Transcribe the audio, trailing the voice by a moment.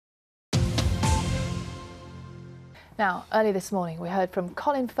Now, early this morning, we heard from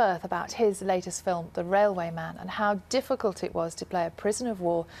Colin Firth about his latest film, The Railway Man, and how difficult it was to play a prisoner of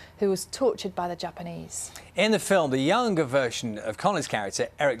war who was tortured by the Japanese. In the film, the younger version of Colin's character,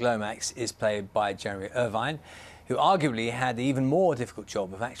 Eric Lomax, is played by Jeremy Irvine, who arguably had the even more difficult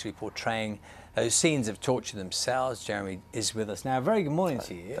job of actually portraying those scenes of torture themselves. Jeremy is with us now. Very good morning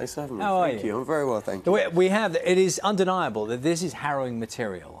to you. Thanks for having me. How are you? Thank you. I'm very well, thank you. It is undeniable that this is harrowing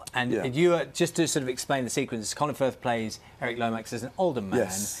material. And just to sort of explain the sequence, Colin Firth plays Eric Lomax as an older man.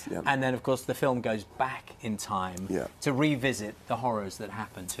 Yes, yeah. And then, of course, the film goes back in time to revisit the horrors that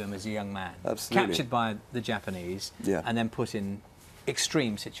happened to him as a young man. Absolutely. Captured by the Japanese and then put in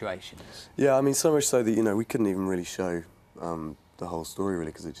extreme situations. Yeah, I mean, so much so that, you know, we couldn't even really show the whole story,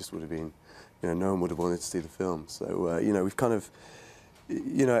 really, because it just would have been, you know, no one would have wanted to see the film. So, you know, we've kind of,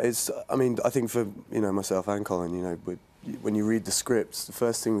 you know, it's, I mean, I think for, you know, myself and Colin, you know, when you read the scripts, the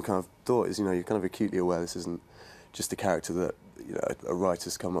first thing we kind of thought is, you know, you're kind of acutely aware this isn't just a character that, you know, a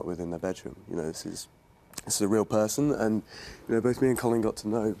writer's come up with in their bedroom. You know, this is a real person, and, you know, both me and Colin got to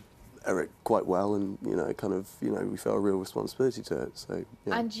know Eric quite well, and, you know, kind of, you know, we felt a real responsibility to it. So,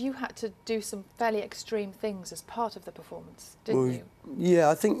 yeah. And you had to do some fairly extreme things as part of the performance, didn't you? Yeah,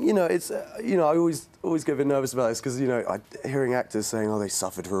 I think, you know, it's, you know, I always get a bit nervous about this because, you know, hearing actors saying, oh, they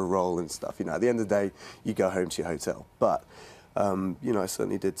suffered for a role and stuff, you know, at the end of the day, you go home to your hotel. But, you know, I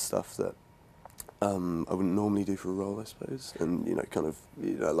certainly did stuff that I wouldn't normally do for a role, I suppose, and, you know, kind of,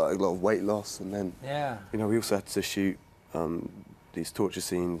 you know, like a lot of weight loss, and then, you know, we also had to shoot these torture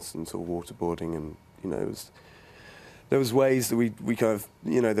scenes and sort of waterboarding, and, you know, there was ways that we kind of,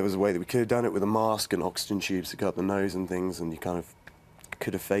 you know, there was a way that we could have done it with a mask and oxygen tubes to cut the nose and things, and you kind of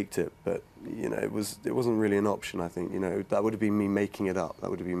could have faked it, but, you know, it wasn't really an option, I think. You know, that would have been me making it up. That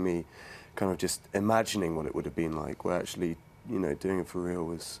would have been me kind of just imagining what it would have been like, where actually, you know, doing it for real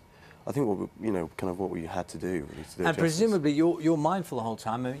was, I think, what, you know, kind of what we had to do, really, to do and presumably you're mindful the whole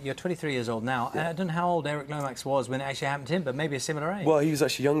time. I mean, you're 23 years old now. I don't know how old Eric Lomax was when it actually happened to him, but maybe a similar age. Well, he was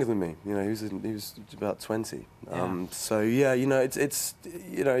actually younger than me. You know, he was about 20. So yeah, you know, it's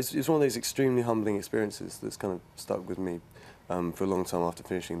you know, it's one of those extremely humbling experiences that's kind of stuck with me for a long time after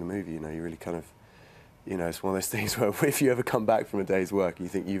finishing the movie. You know, you really kind of, you know, it's one of those things where if you ever come back from a day's work, you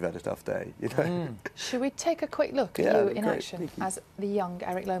think you've had a tough day, you know. Should we take a quick look at you in action as the young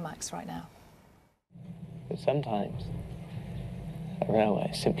Eric Lomax right now? But sometimes a railway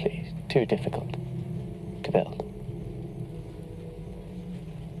is simply too difficult to build.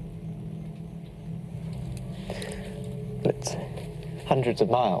 It's hundreds of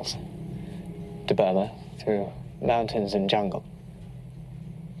miles to Burma through mountains and jungle.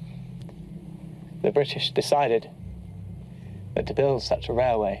 The British decided that to build such a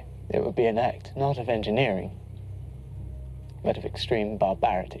railway, it would be an act not of engineering, but of extreme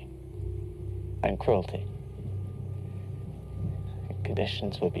barbarity and cruelty.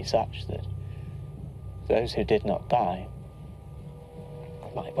 Conditions would be such that those who did not die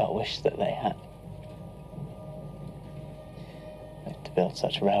might well wish that they had. To build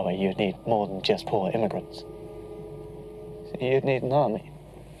such a railway, you'd need more than just poor immigrants. So you'd need an army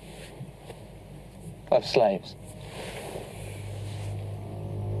of slaves.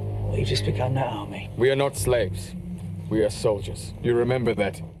 Well, you've just begun that army. We are not slaves. We are soldiers. You remember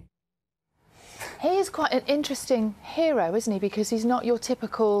that? He is quite an interesting hero, isn't he? Because he's not your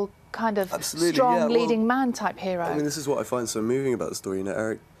typical kind of strong, leading man type hero. I mean, this is what I find so moving about the story. You know,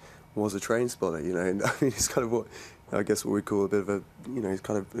 Eric was a train spotter, you know, and I mean, he's kind of what, I guess what we call a bit of a, you know, he's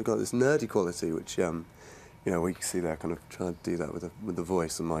kind of got this nerdy quality, which, you know, we can see there kind of trying to do that with the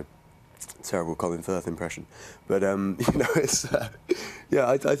voice and my terrible Colin Firth impression. But, you know, it's, yeah,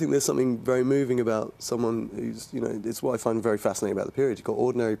 I think there's something very moving about someone who's, you know, it's what I find very fascinating about the period. You've got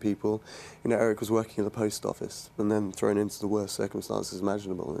ordinary people. You know, Eric was working in the post office and then thrown into the worst circumstances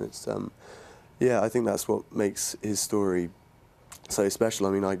imaginable. And it's, yeah, I think that's what makes his story so special.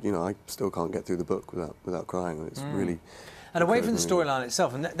 I mean, you know, I still can't get through the book without crying. It's really... And away from the storyline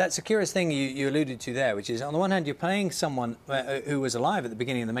itself, and that's a curious thing you alluded to there, which is, on the one hand, you're playing someone who was alive at the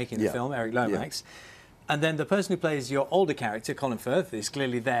beginning of the making of the film, Eric Lomax, and then the person who plays your older character, Colin Firth, is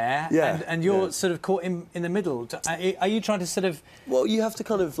clearly there, and you're sort of caught in the middle. Are you trying to sort of... Well, you have to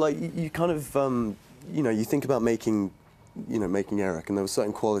kind of, like, you kind of, you know, you think about making Eric, and there were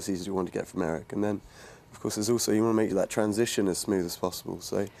certain qualities you want to get from Eric, and then, of course, there's also, you want to make that transition as smooth as possible.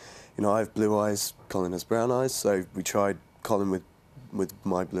 So, you know, I have blue eyes, Colin has brown eyes, so we tried Colin with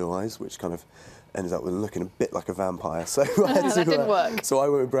my blue eyes, which kind of ended up with looking a bit like a vampire. So that didn't work. So I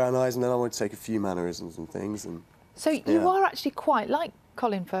went with brown eyes, and then I wanted to take a few mannerisms and things. And so you are actually quite like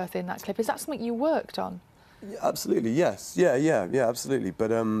Colin Firth in that clip. Is that something you worked on? Yeah, absolutely, yes. Yeah, absolutely.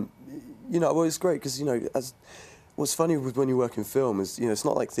 But you know, well, it's great because, you know, what's funny with when you work in film is, you know, it's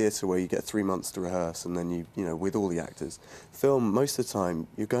not like theatre where you get 3 months to rehearse and then you know, with all the actors. Film, most of the time,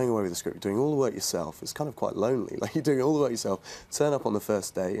 you're going away with the script, doing all the work yourself. It's kind of quite lonely. Like, you're doing all the work yourself, turn up on the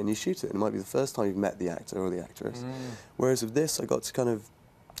first day and you shoot it. And it might be the first time you've met the actor or the actress. Whereas with this, I got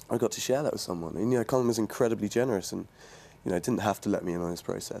to share that with someone. And, you know, Colin was incredibly generous and, you know, didn't have to let me in on his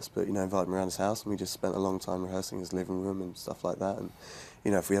process, but, you know, invited me around his house and we just spent a long time rehearsing his living room and stuff like that. And, you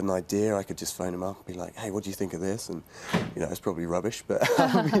know, if we had an idea, I could just phone him up and be like, hey, what do you think of this? And, you know, it's probably rubbish, but,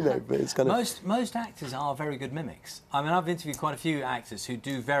 you know, but it's kind of... Most actors are very good mimics. I mean, I've interviewed quite a few actors who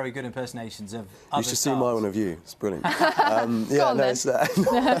do very good impersonations of other You should stars. see my one of you. It's brilliant. Yeah, no, it's that.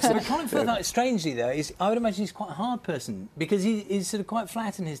 But Colin Firth, strangely, though, I would imagine he's quite a hard person because he's sort of quite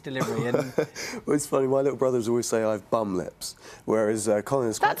flat in his delivery. And... Well, it's funny, my little brothers always say I have bum lips, whereas Colin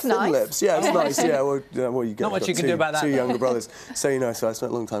has quite thin nice. lips. Yeah, it's nice, yeah. Well, you get Not much you can do about that. Two younger brothers. So, you know, so I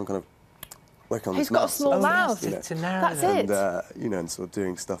spent a long time kind of working on He's this got a mouth, small mouth. you know. To narrow That's it. it. And, you know, and sort of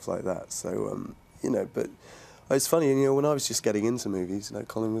doing stuff like that. So, you know, but it's funny, you know, when I was just getting into movies, you know,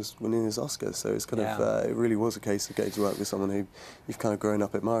 Colin was winning his Oscars, so it's kind of, it really was a case of getting to work with someone who you've kind of grown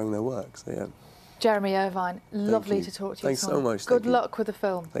up admiring their work, so yeah. Jeremy Irvine, lovely to talk to you. Thanks so much. Good luck with the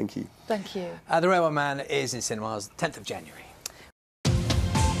film. Thank you. Thank you. The Railway Man is in cinemas 10th of January.